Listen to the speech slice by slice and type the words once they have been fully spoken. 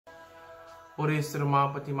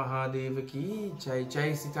Surmapati Mahadev ki Jai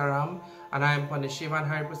Jai Sitaram, and I am Pundit Shivan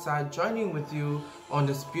Harrypersad joining with you on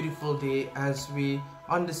this beautiful day as we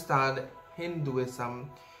understand Hinduism.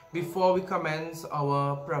 Before we commence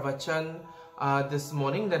our pravachan this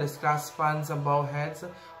morning, let us clasp hands and bow heads,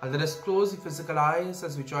 and let us close the physical eyes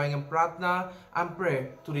as we join in pratna and pray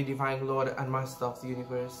to the Divine Lord and Master of the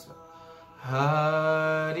Universe.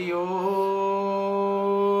 Hari Om,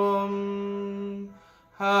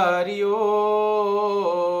 Hari Om,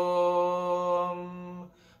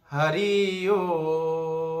 Hari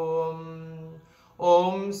Om.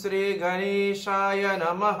 Om Sri Ganeshaya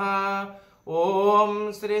Namaha,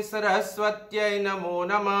 Om Sri Saraswatyai Namo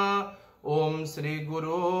Namah, Om Sri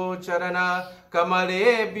Guru Charana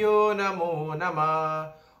Kamalebhyo Namo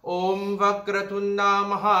Namah. Om Vakratunda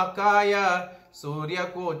Mahakaya Surya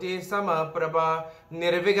Koti Samaprabha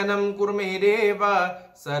Nirviganam Kurme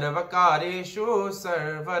Deva Sarvakareshu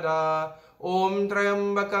Sarvada. Om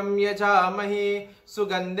Trayambakam Yajamahi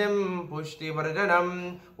Sugandim Pushti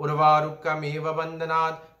Vardhanam Urvarukkameva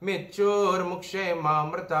Bandhanat Michur Mukshe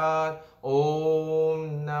Mamratat.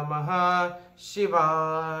 Om Namaha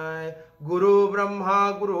Shivaya. Guru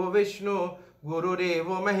Brahma Guru Vishnu Guru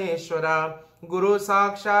Devo Maheshwara Guru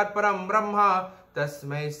Sakshat Param Brahma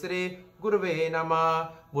Tasmai Sri Guruve Namah.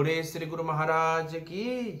 Bode Sri Guru Maharaj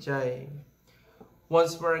ki Jai.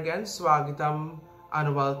 Once more again, Swagatam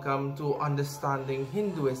and welcome to Understanding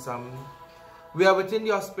Hinduism. We are within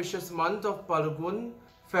the auspicious month of Phalgun,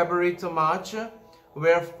 February to March,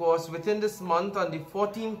 where of course within this month on the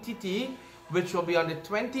 14th Tithi, which will be on the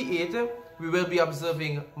 28th, we will be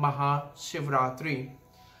observing Mahashivratri.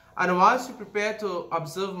 And whilst we prepare to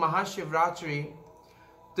observe Mahashivratri,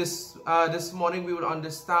 this morning we will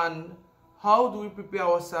understand how do we prepare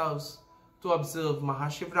ourselves to observe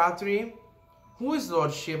Mahashivratri, who is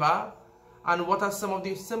Lord Shiva, and what are some of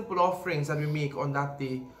the simple offerings that we make on that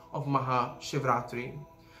day of Mahashivratri.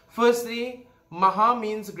 Firstly, Maha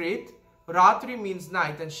means great, Ratri means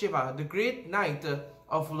night, and Shiva, the great night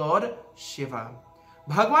of Lord Shiva.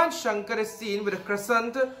 Bhagwan Shankar is seen with a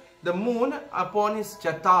crescent, the moon upon his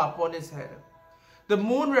jata, upon his head. The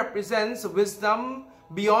moon represents wisdom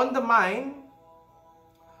beyond the mind,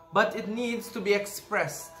 but it needs to be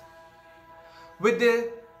expressed with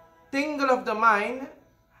the tingle of the mind,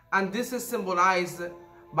 and this is symbolized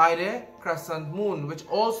by the crescent moon, which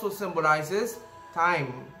also symbolizes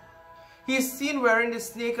time. He is seen wearing the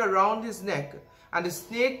snake around his neck, and the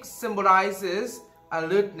snake symbolizes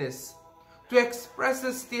alertness. To express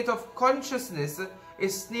the state of consciousness, a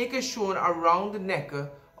snake is shown around the neck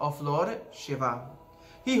of Lord Shiva.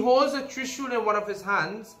 He holds a trishul in one of his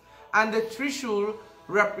hands, and the trishul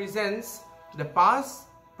represents the past,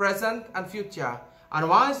 present, and future. And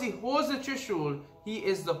whilst he holds the trishul, he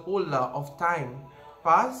is the holder of time,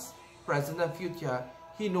 past, present, and future.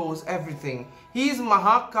 He knows everything. He is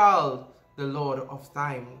Mahakal, the Lord of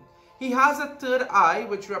time. He has a third eye,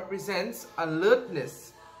 which represents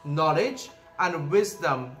alertness, knowledge, and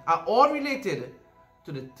wisdom are all related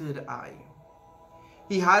to the third eye.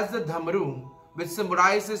 He has the Dhamaru, which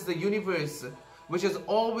symbolizes the universe, which is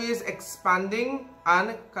always expanding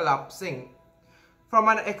and collapsing. From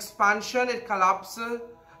an expansion, it collapses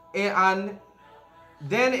and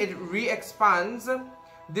then it re-expands.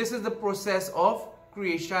 This is the process of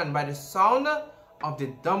creation by the sound of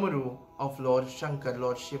the Dhamaru of Lord Shankar,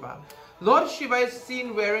 Lord Shiva. Lord Shiva is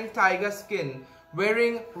seen wearing tiger skin,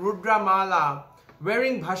 wearing Rudramala,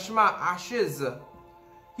 wearing Bhashma, ashes.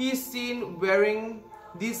 He is seen wearing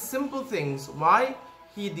these simple things. Why?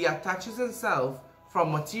 He detaches himself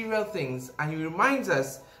from material things, and he reminds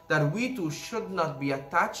us that we too should not be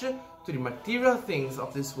attached to the material things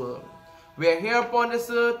of this world. We are here upon this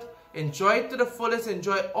earth, enjoy it to the fullest,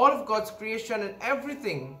 enjoy all of God's creation and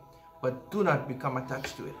everything, but do not become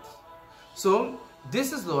attached to it. So,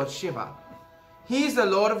 this is Lord Shiva. He is the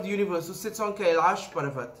Lord of the universe who sits on Kailash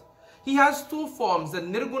Parvat. He has two forms, the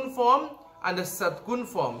Nirgun form and the Satgun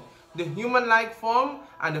form, the human-like form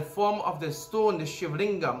and the form of the stone, the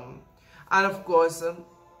Shivlingam. And of course,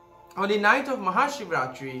 on the night of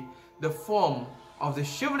Mahashivratri, the form of the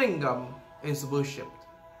Shivlingam is worshipped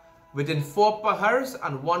within 4 pahars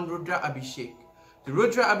and 1 Rudra Abhishek. The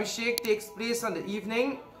Rudra Abhishek takes place on the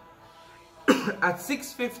evening at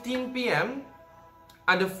 6:15 p.m.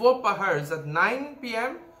 and the 4 pahars at 9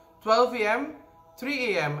 p.m., 12 a.m.,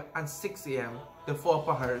 3 a.m. and 6 a.m. The 4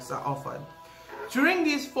 pahars are offered. During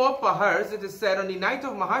these 4 pahars, it is said on the night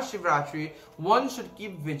of Mahashivratri, one should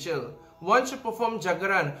keep vigil. One should perform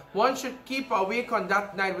Jagaran. One should keep awake on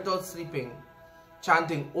that night without sleeping,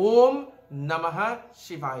 chanting Om Namaha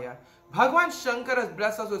Shivaya. Bhagwan Shankar has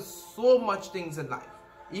blessed us with so much things in life.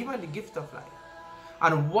 even the gift of life.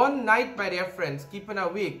 And one night, my dear friends, keeping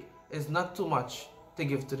awake is not too much to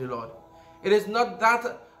give to the Lord. It is not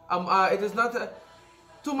that,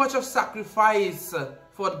 too much of sacrifice for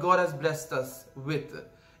what God has blessed us with.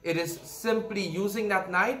 It is simply using that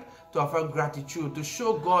night to offer gratitude, to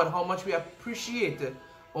show God how much we appreciate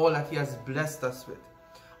all that He has blessed us with.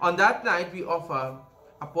 On that night, we offer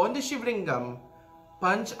upon the Shivlingam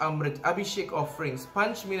Panch Amrit Abhishek offerings.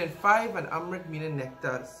 Panch meaning 5 and Amrit meaning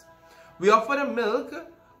nectars. We offer the milk,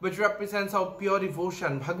 which represents our pure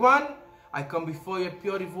devotion. Bhagwan, I come before your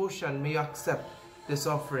pure devotion. May you accept this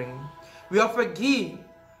offering. We offer ghee,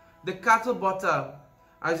 the cattle butter.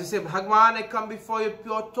 As you say, Bhagwan, I come before your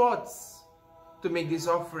pure thoughts to make these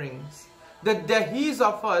offerings. The dahi is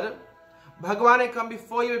offered. Bhagwan, I come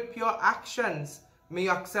before you with pure actions. May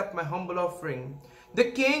you accept my humble offering. The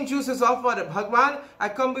cane juice is offered. Bhagwan, I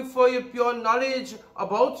come before you pure knowledge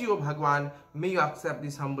about you, Bhagwan. May you accept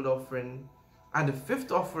this humble offering. And the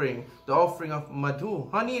fifth offering, the offering of madhu,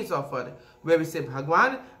 honey, is offered, where we say,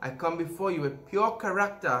 Bhagwan, I come before you with pure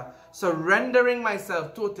character, surrendering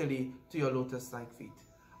myself totally to your lotus-like feet.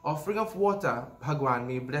 Offering of water, Bhagwan,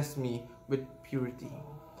 may you bless me with purity.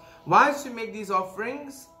 Whilst we make these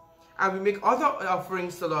offerings, and we make other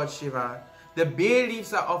offerings to Lord Shiva, the bay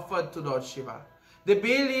leaves are offered to Lord Shiva. The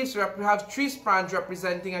bay leaves have 3 strands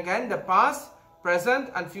representing again the past, present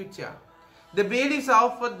and future. The bay leaves are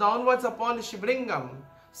offered downwards upon the Shivlingam,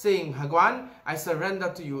 saying, Bhagwan, I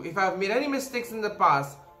surrender to you. If I have made any mistakes in the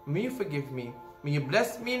past, may you forgive me. May you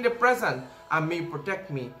bless me in the present, and may you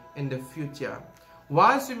protect me in the future.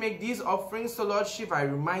 Once we make these offerings to Lord Shiva, I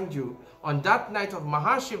remind you, on that night of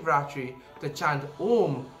Mahashivratri, to chant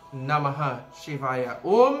Om Namah Shivaya.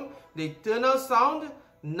 Om, the eternal sound,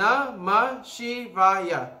 Namah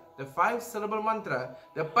Shivaya, the 5-syllable mantra,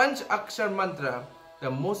 the Panch Akshar mantra,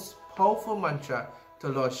 the most powerful mantra to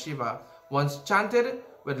Lord Shiva, once chanted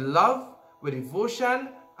with love, with devotion,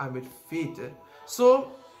 and with faith.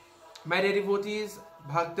 So, my dear devotees,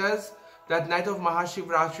 bhaktas, that night of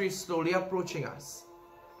Mahashivratri is slowly approaching us.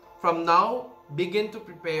 From now, begin to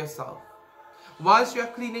prepare yourself. Whilst you are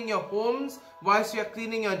cleaning your homes, whilst you are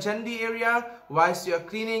cleaning your Jandi area, whilst you are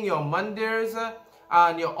cleaning your mandirs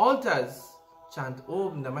and your altars, chant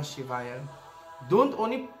Om Namah Shivaya. Don't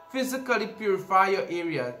only physically purify your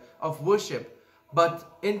area of worship,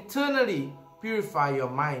 but internally purify your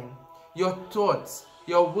mind, your thoughts,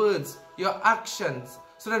 your words, your actions,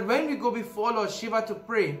 so that when we go before Lord Shiva to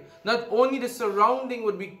pray, not only the surrounding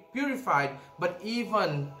would be purified, but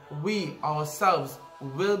even we ourselves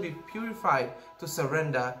will be purified to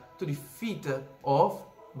surrender to the feet of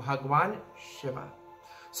Bhagwan Shiva.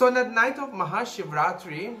 So on that night of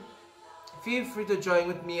Mahashivratri, feel free to join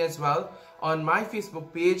with me as well on my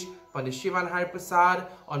Facebook page, Pundit Shivan Harrypersad,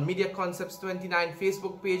 on Media Concepts 29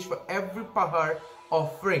 Facebook page for every Pahar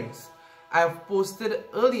offerings. I have posted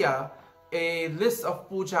earlier a list of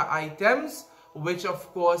puja items, which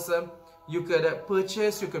of course you could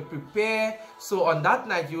purchase, you could prepare. So on that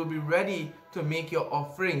night, you will be ready to make your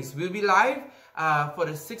offerings. We'll be live for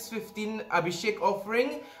the 6:15 Abhishek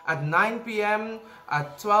offering at 9 p.m.,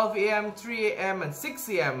 at 12 a.m., 3 a.m. and 6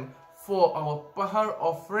 a.m. for our Pahar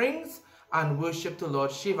offerings and worship to Lord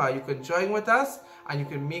Shiva. You can join with us and you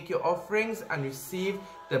can make your offerings and receive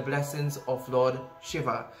the blessings of Lord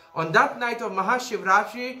Shiva. On that night of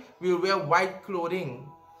Mahashivratri, we will wear white clothing.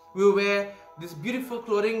 We will wear this beautiful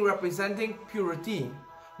clothing representing purity.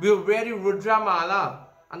 We will wear the Rudra Mala,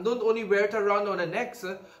 and don't only wear it around on the neck,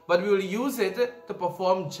 but we will use it to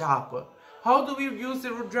perform japa. How do we use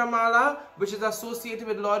the Rudra Mala, which is associated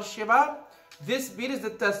with Lord Shiva? This bead is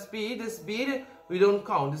the tasbih. This bead we don't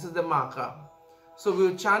count. This is the marker. So we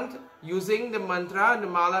will chant using the mantra and the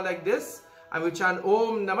mala like this, and we chant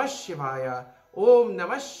Om Namah Shivaya, Om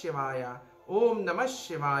Namah Shivaya, Om Namah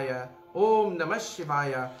Shivaya, Om Namah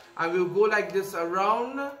Shivaya, and we will go like this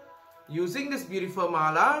around using this beautiful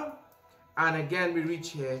mala, and again we reach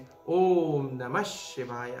here Om Namah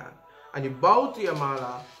Shivaya, and you bow to your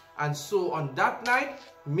mala. And so on that night,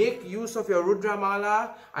 make use of your Rudra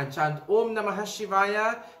Mala and chant Om Namah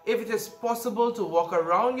Shivaya. If it is possible to walk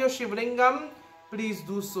around your Shivlingam, please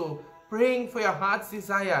do so, praying for your heart's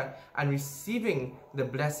desire and receiving the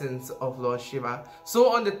blessings of Lord Shiva.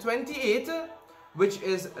 So on the 28th, which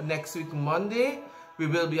is next week Monday, we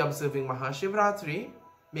will be observing Mahashivratri.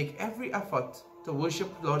 Make every effort to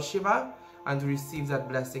worship Lord Shiva and to receive that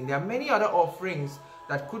blessing. There are many other offerings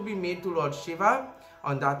that could be made to Lord Shiva.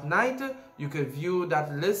 On that night, you can view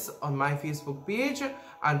that list on my Facebook page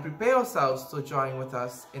and prepare yourselves to join with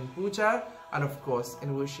us in puja and of course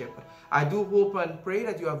in worship. I do hope and pray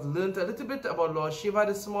that you have learned a little bit about Lord Shiva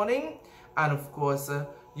this morning, and of course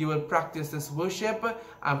you will practice this worship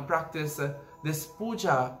and practice this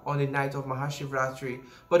puja on the night of Mahashivratri.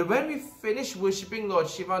 But when we finish worshipping Lord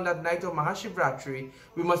Shiva on that night of Mahashivratri,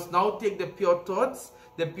 we must now take the pure thoughts,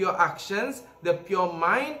 the pure actions, the pure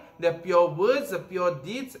mind, the pure words, the pure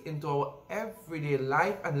deeds into our everyday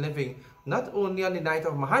life and living. Not only on the night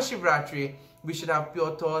of Mahashivratri, we should have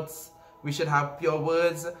pure thoughts, we should have pure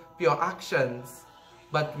words, pure actions.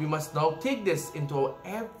 But we must now take this into our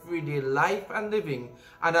everyday life and living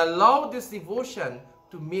and allow this devotion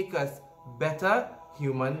to make us better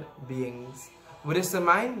human beings. With this in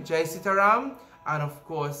mind, Jai Sitaram, and of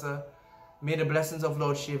course, may the blessings of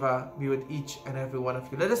Lord Shiva be with each and every one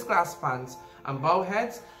of you. Let us clasp hands and bow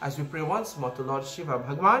heads as we pray once more to Lord Shiva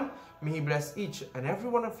Bhagwan. May he bless each and every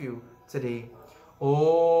one of you today.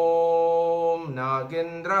 Om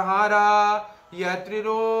Nagendrahara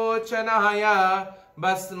Yatrirochanaya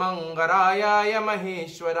Basmangaraya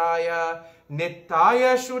Maheshwaraya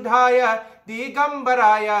Nityaya Shudhaya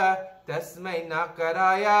Digambaraya Tasmai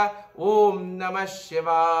Nakaraya. Om Namah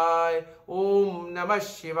Shivaya, Om Namah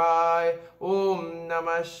Shivaya, Om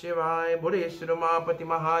Namah Shivaya. Bole Shri Ramapati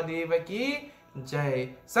Mahadeva ki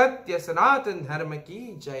Jai. Satya Sanatan Dharma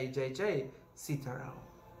ki Jai. Jai Jai Sitaram.